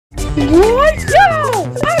Let's go!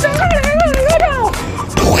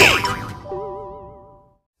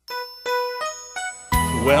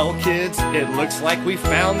 Well, kids, it looks like we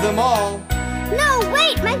found them all. No,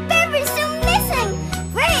 wait, my favorite's still missing.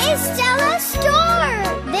 Where is Stella's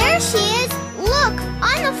store? There she is. Look,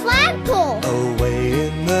 on the flagpole. Away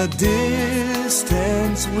in the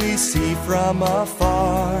distance we see from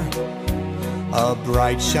afar a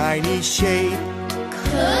bright shiny shape.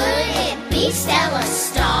 Could it be Stella's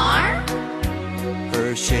star?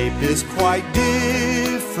 Her shape is quite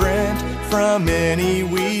different from any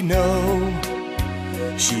we know.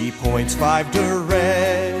 She points 5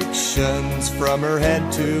 directions from her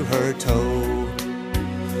head to her toe.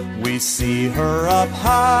 We see her up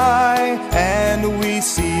high and we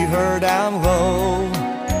see her down low.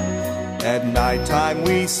 At nighttime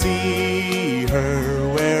we see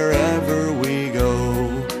her wherever we go.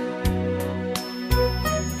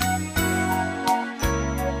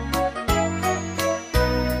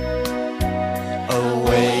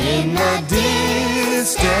 Away in the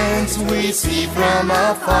distance we see from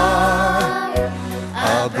afar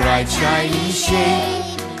a bright shiny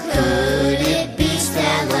shape. Could it be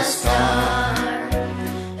Stella's star?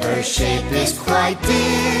 Her shape is quite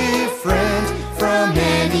different from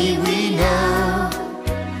any we know.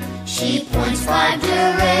 She points 5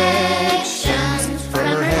 directions from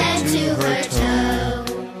her head to her toe.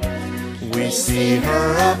 We see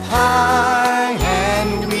her up high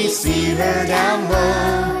and we see her down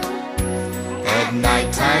low. At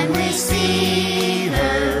nighttime we see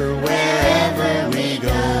her wherever we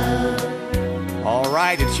go. All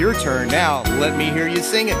right, it's your turn now. Let me hear you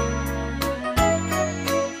sing it.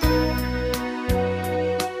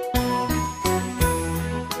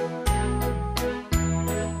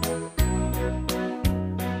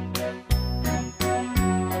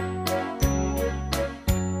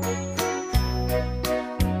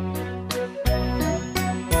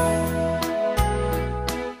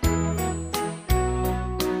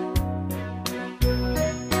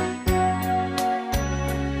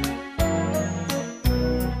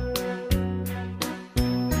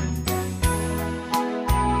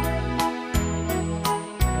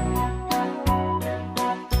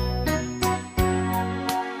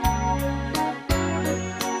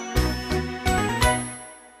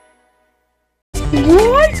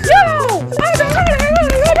 Let's go!